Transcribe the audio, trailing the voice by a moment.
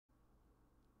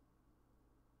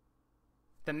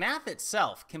The math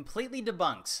itself completely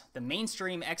debunks the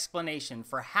mainstream explanation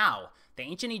for how the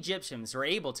ancient Egyptians were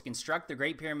able to construct the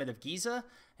Great Pyramid of Giza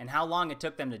and how long it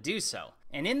took them to do so.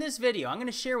 And in this video, I'm going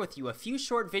to share with you a few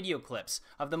short video clips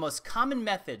of the most common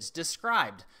methods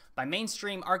described by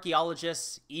mainstream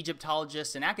archaeologists,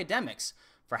 Egyptologists, and academics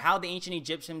for how the ancient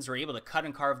Egyptians were able to cut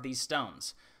and carve these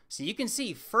stones. So you can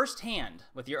see firsthand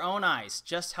with your own eyes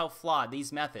just how flawed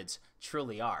these methods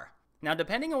truly are. Now,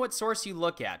 depending on what source you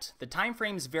look at, the time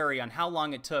frames vary on how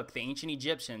long it took the ancient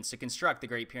Egyptians to construct the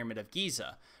Great Pyramid of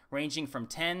Giza, ranging from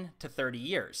 10 to 30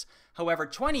 years. However,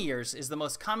 20 years is the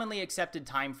most commonly accepted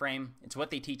time frame. It's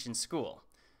what they teach in school.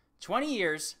 20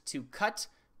 years to cut,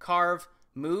 carve,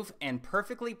 move, and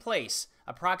perfectly place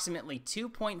approximately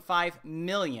 2.5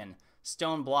 million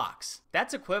stone blocks.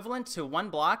 That's equivalent to one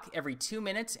block every 2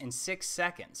 minutes and 6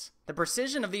 seconds. The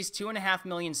precision of these 2.5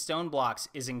 million stone blocks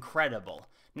is incredible.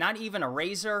 Not even a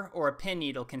razor or a pin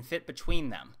needle can fit between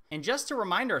them. And just to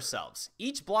remind ourselves,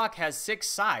 each block has 6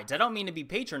 sides. I don't mean to be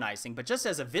patronizing, but just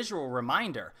as a visual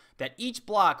reminder that each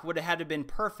block would have had to been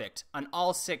perfect on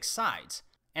all 6 sides.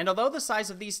 And although the size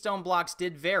of these stone blocks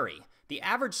did vary, the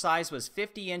average size was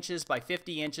 50 inches by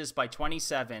 50 inches by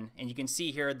 27, and you can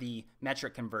see here the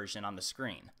metric conversion on the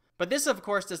screen. But this, of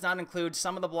course, does not include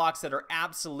some of the blocks that are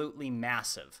absolutely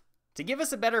massive. To give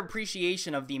us a better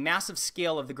appreciation of the massive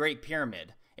scale of the Great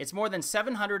Pyramid, it's more than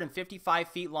 755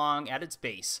 feet long at its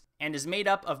base and is made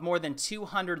up of more than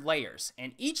 200 layers,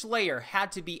 and each layer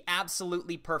had to be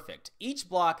absolutely perfect. Each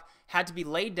block had to be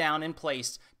laid down and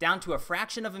placed down to a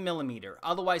fraction of a millimeter,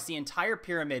 otherwise the entire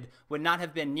pyramid would not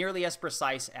have been nearly as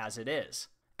precise as it is.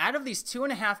 Out of these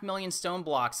 2.5 million stone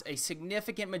blocks, a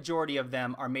significant majority of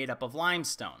them are made up of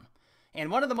limestone. And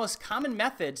one of the most common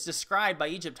methods described by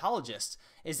Egyptologists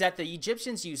is that the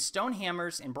Egyptians used stone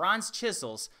hammers and bronze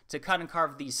chisels to cut and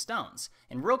carve these stones.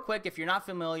 And real quick, if you're not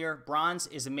familiar, bronze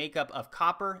is a makeup of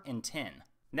copper and tin.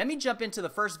 Let me jump into the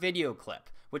first video clip,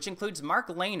 which includes Mark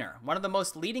Lehner, one of the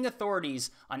most leading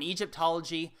authorities on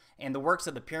Egyptology and the works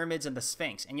of the pyramids and the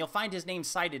Sphinx. And you'll find his name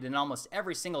cited in almost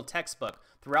every single textbook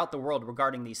throughout the world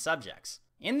regarding these subjects.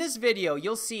 In this video,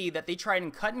 you'll see that they tried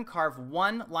and cut and carve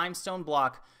one limestone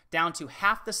block down to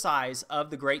half the size of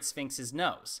the Great Sphinx's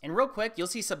nose. And real quick, you'll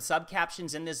see some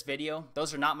sub-captions in this video.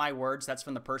 Those are not my words, that's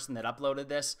from the person that uploaded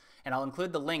this, and I'll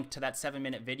include the link to that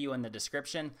 7-minute video in the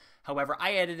description. However,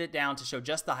 I edited it down to show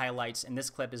just the highlights, and this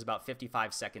clip is about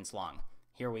 55 seconds long.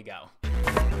 Here we go.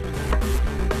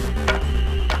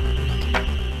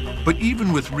 But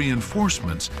even with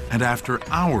reinforcements and after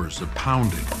hours of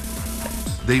pounding,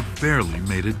 they barely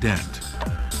made a dent.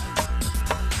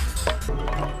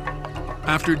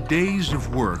 After days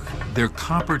of work, their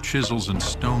copper chisels and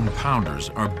stone pounders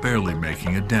are barely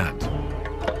making a dent.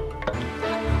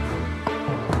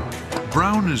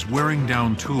 Brown is wearing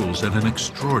down tools at an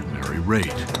extraordinary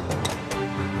rate.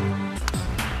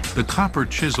 The copper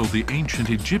chisel the ancient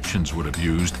Egyptians would have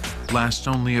used lasts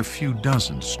only a few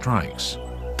dozen strikes.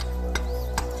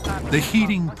 The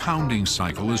heating pounding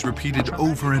cycle is repeated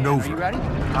over and over. Are you ready?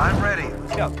 I'm ready.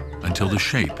 Let's go. Until the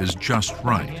shape is just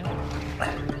right.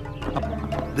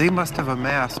 They must have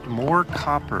amassed more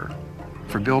copper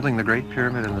for building the Great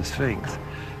Pyramid and the Sphinx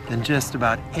than just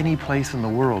about any place in the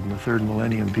world in the 3rd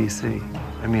millennium BC.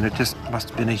 I mean, it just must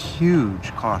have been a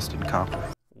huge cost in copper.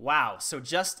 Wow, so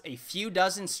just a few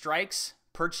dozen strikes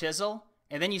per chisel?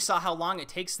 And then you saw how long it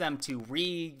takes them to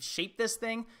reshape this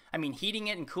thing? I mean, heating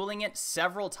it and cooling it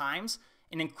several times,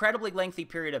 an incredibly lengthy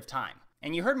period of time.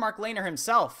 And you heard Mark Lehner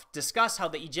himself discuss how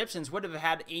the Egyptians would have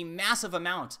had a massive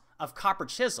amount of copper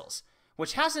chisels,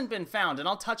 which hasn't been found, and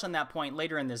I'll touch on that point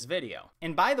later in this video.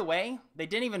 And by the way, they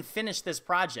didn't even finish this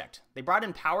project. They brought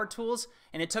in power tools,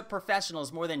 and it took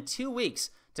professionals more than 2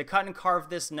 weeks to cut and carve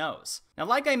this nose. Now,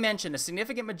 like I mentioned, a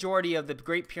significant majority of the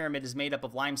Great Pyramid is made up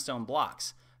of limestone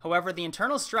blocks. However, the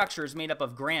internal structure is made up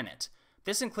of granite.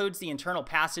 This includes the internal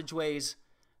passageways,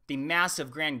 the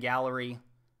massive grand gallery,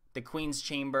 the Queen's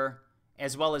Chamber,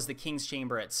 as well as the King's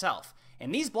Chamber itself.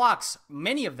 And these blocks,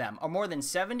 many of them, are more than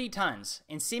 70 tons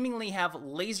and seemingly have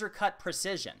laser-cut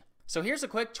precision. So here's a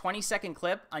quick 20-second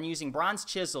clip on using bronze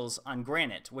chisels on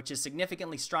granite, which is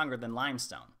significantly stronger than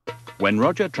limestone. When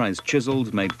Roger tries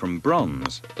chisels made from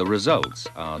bronze, the results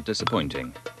are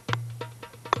disappointing.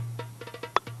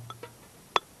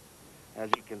 As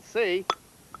you can see,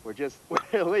 we're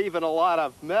leaving a lot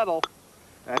of metal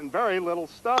and very little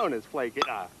stone is flaking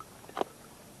off.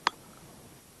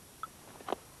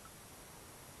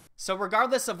 So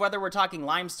regardless of whether we're talking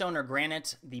limestone or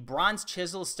granite, the bronze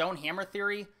chisel stone hammer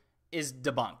theory is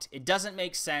debunked. It doesn't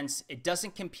make sense. It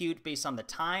doesn't compute based on the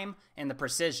time and the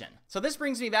precision. So this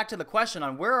brings me back to the question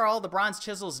on where are all the bronze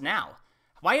chisels now?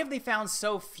 Why have they found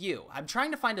so few? I'm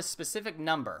trying to find a specific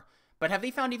number, but have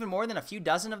they found even more than a few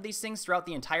dozen of these things throughout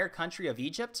the entire country of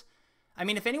Egypt? I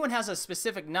mean, if anyone has a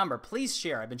specific number, please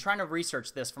share. I've been trying to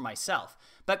research this for myself.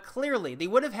 But clearly, they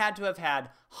would have had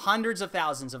hundreds of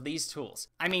thousands of these tools.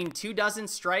 I mean, 24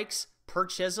 strikes per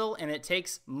chisel, and it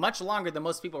takes much longer than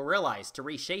most people realize to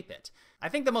reshape it. I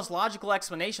think the most logical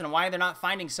explanation of why they're not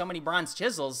finding so many bronze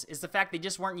chisels is the fact they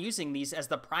just weren't using these as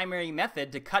the primary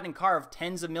method to cut and carve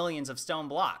tens of millions of stone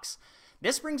blocks.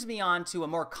 This brings me on to a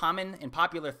more common and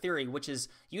popular theory, which is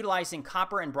utilizing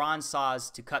copper and bronze saws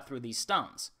to cut through these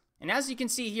stones. And as you can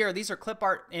see here, these are clip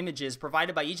art images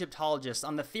provided by Egyptologists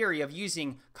on the theory of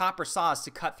using copper saws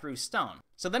to cut through stone.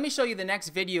 So let me show you the next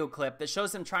video clip that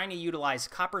shows them trying to utilize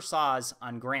copper saws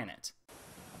on granite.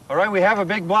 All right, we have a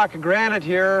big block of granite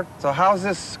here. So how's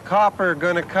this copper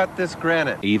going to cut this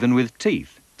granite? Even with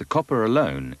teeth, the copper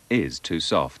alone is too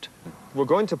soft. We're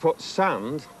going to put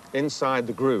sand inside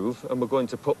the groove, and we're going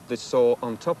to put this saw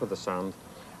on top of the sand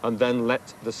and then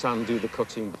let the sand do the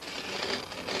cutting.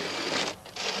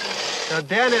 Now,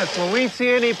 Dennis, will we see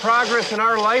any progress in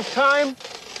our lifetime?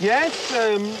 Yes,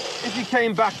 if you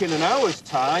came back in an hour's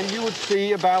time, you would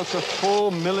see about a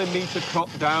 4mm cut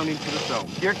down into the stone.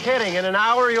 You're kidding. In an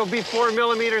hour, you'll be 4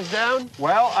 millimeters down?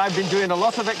 Well, I've been doing a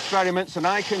lot of experiments, and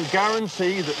I can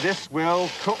guarantee that this will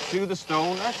cut through the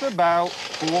stone at about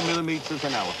 4mm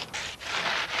an hour.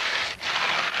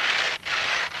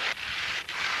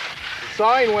 The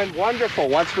sawing went wonderful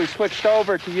once we switched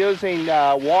over to using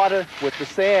water with the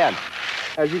sand.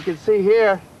 As you can see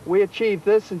here, we achieved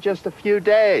this in just a few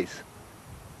days.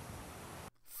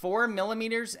 4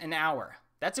 millimeters an hour.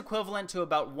 That's equivalent to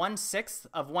about 1/6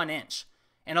 of 1 inch.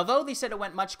 And although they said it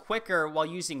went much quicker while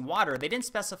using water, they didn't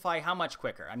specify how much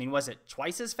quicker. I mean, was it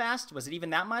twice as fast? Was it even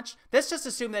that much? Let's just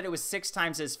assume that it was 6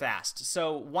 times as fast,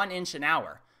 so 1 inch an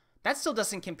hour. That still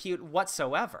doesn't compute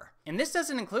whatsoever. And this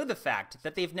doesn't include the fact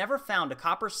that they've never found a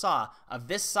copper saw of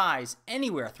this size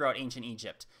anywhere throughout ancient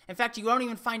Egypt. In fact, you won't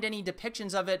even find any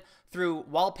depictions of it through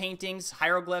wall paintings,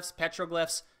 hieroglyphs,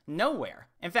 petroglyphs, nowhere.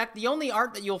 In fact, the only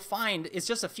art that you'll find is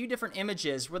just a few different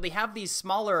images where they have these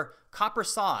smaller copper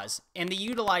saws and they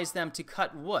utilize them to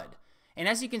cut wood. And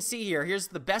as you can see here, here's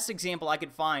the best example I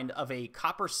could find of a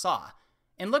copper saw.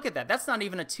 And look at that, that's not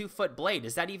even a 2-foot blade.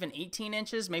 Is that even 18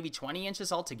 inches, maybe 20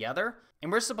 inches altogether?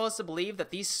 And we're supposed to believe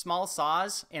that these small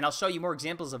saws, and I'll show you more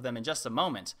examples of them in just a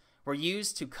moment, were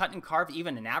used to cut and carve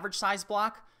even an average size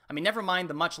block? I mean, never mind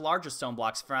the much larger stone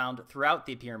blocks found throughout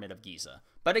the Pyramid of Giza.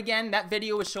 But again, that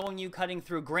video is showing you cutting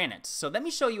through granite. So let me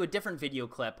show you a different video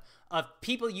clip of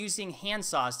people using hand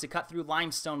saws to cut through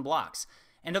limestone blocks.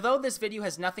 And although this video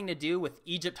has nothing to do with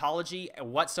Egyptology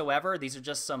whatsoever, these are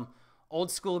just some old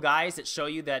school guys that show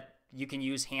you that you can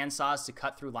use hand saws to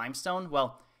cut through limestone.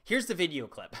 Well, here's the video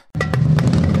clip.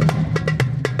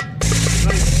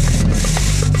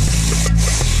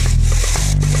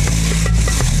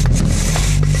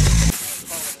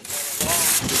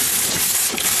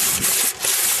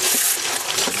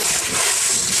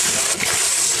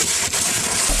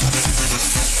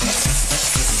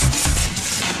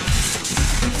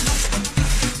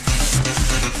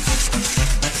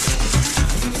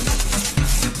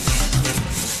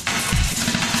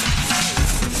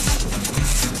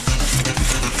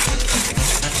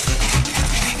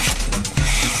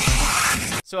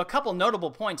 So a couple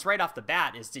notable points right off the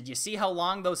bat is, did you see how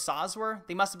long those saws were?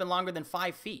 They must have been longer than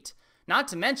 5 feet. Not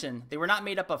to mention, they were not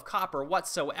made up of copper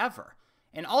whatsoever.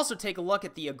 And also take a look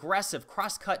at the aggressive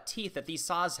cross-cut teeth that these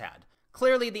saws had.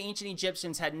 Clearly, the ancient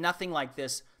Egyptians had nothing like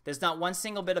this. There's not one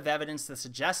single bit of evidence to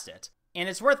suggest it. And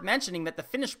it's worth mentioning that the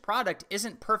finished product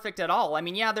isn't perfect at all. I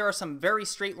mean, yeah, there are some very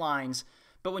straight lines,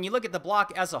 but when you look at the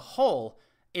block as a whole,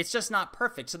 it's just not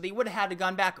perfect. So they would have had to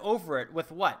gone back over it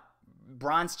with what?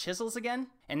 Bronze chisels again?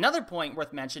 Another point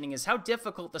worth mentioning is how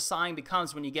difficult the sawing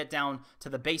becomes when you get down to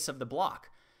the base of the block.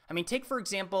 I mean, take for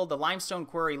example the limestone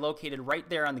quarry located right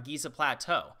there on the Giza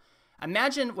Plateau.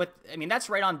 Imagine that's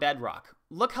right on bedrock.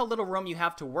 Look how little room you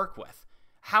have to work with.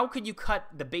 How could you cut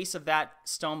the base of that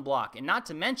stone block? And not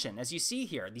to mention, as you see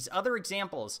here, these other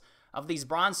examples of these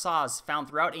bronze saws found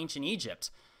throughout ancient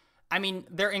Egypt. I mean,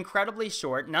 they're incredibly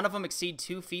short. None of them exceed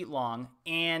 2 feet long.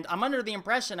 And I'm under the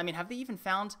impression, have they even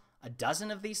found a dozen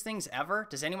of these things ever?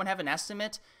 Does anyone have an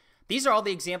estimate? These are all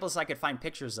the examples I could find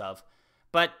pictures of,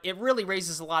 but it really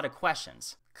raises a lot of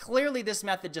questions. Clearly, this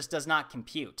method just does not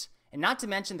compute, and not to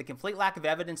mention the complete lack of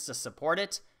evidence to support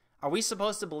it. Are we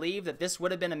supposed to believe that this would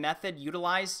have been a method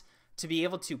utilized to be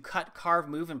able to cut, carve,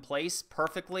 move in place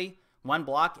perfectly, one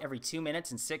block every 2 minutes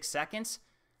and 6 seconds?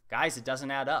 Guys, it doesn't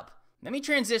add up. Let me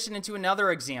transition into another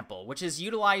example, which is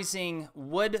utilizing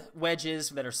wood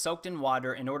wedges that are soaked in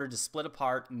water in order to split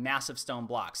apart massive stone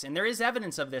blocks. And there is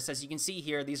evidence of this, as you can see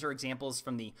here. These are examples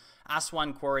from the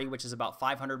Aswan Quarry, which is about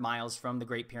 500 miles from the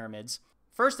Great Pyramids.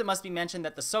 First, it must be mentioned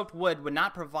that the soaked wood would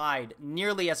not provide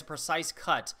nearly as a precise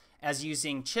cut as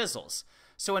using chisels.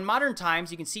 So in modern times,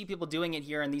 you can see people doing it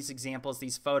here in these examples,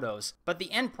 these photos, but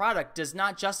the end product does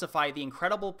not justify the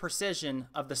incredible precision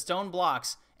of the stone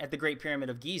blocks at the Great Pyramid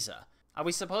of Giza. Are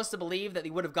we supposed to believe that they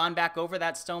would have gone back over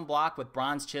that stone block with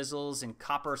bronze chisels and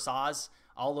copper saws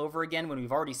all over again when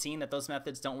we've already seen that those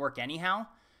methods don't work anyhow?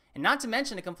 And not to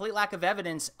mention a complete lack of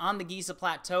evidence on the Giza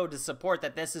Plateau to support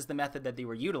that this is the method that they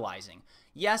were utilizing.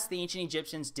 Yes, the ancient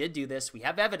Egyptians did do this. We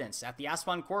have evidence at the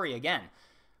Aswan Quarry again,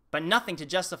 but nothing to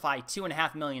justify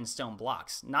 2.5 million stone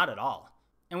blocks. Not at all.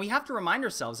 And we have to remind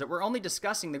ourselves that we're only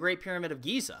discussing the Great Pyramid of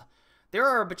Giza. There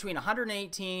are between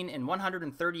 118 and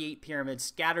 138 pyramids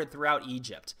scattered throughout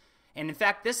Egypt. And in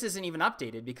fact, this isn't even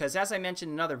updated because, as I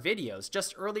mentioned in other videos,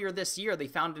 just earlier this year they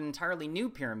found an entirely new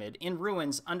pyramid in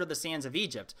ruins under the sands of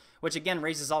Egypt, which again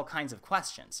raises all kinds of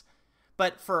questions.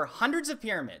 But for hundreds of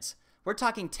pyramids, we're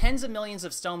talking tens of millions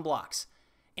of stone blocks.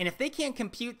 And if they can't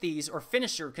compute these or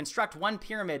finish or construct one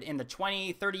pyramid in the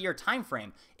 20, 30-year time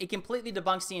frame, it completely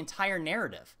debunks the entire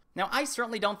narrative. Now, I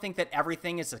certainly don't think that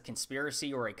everything is a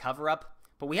conspiracy or a cover-up,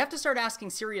 but we have to start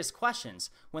asking serious questions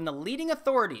when the leading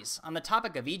authorities on the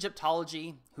topic of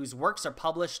Egyptology, whose works are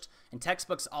published in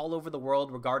textbooks all over the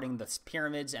world regarding the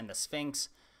pyramids and the Sphinx,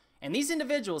 and these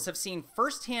individuals have seen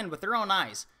firsthand with their own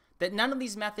eyes that none of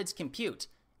these methods compute,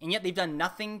 and yet they've done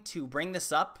nothing to bring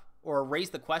this up or raise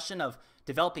the question of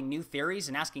developing new theories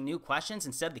and asking new questions.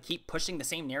 Instead, they keep pushing the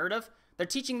same narrative. They're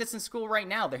teaching this in school right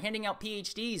now. They're handing out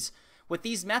PhDs with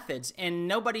these methods, and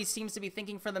nobody seems to be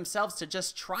thinking for themselves to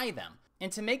just try them.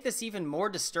 And to make this even more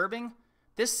disturbing,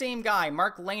 this same guy,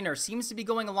 Mark Lehner, seems to be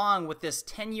going along with this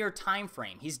 10-year time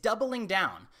frame. He's doubling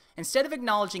down. Instead of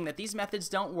acknowledging that these methods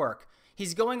don't work,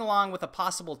 he's going along with a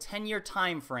possible 10-year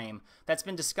time frame that's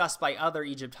been discussed by other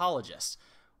Egyptologists.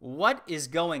 What is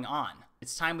going on?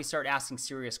 It's time we start asking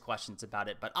serious questions about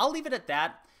it, but I'll leave it at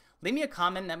that. Leave me a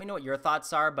comment, let me know what your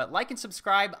thoughts are, but like and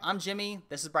subscribe. I'm Jimmy,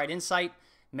 this is Bright Insight.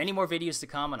 Many more videos to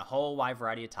come on a whole wide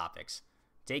variety of topics.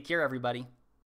 Take care, everybody.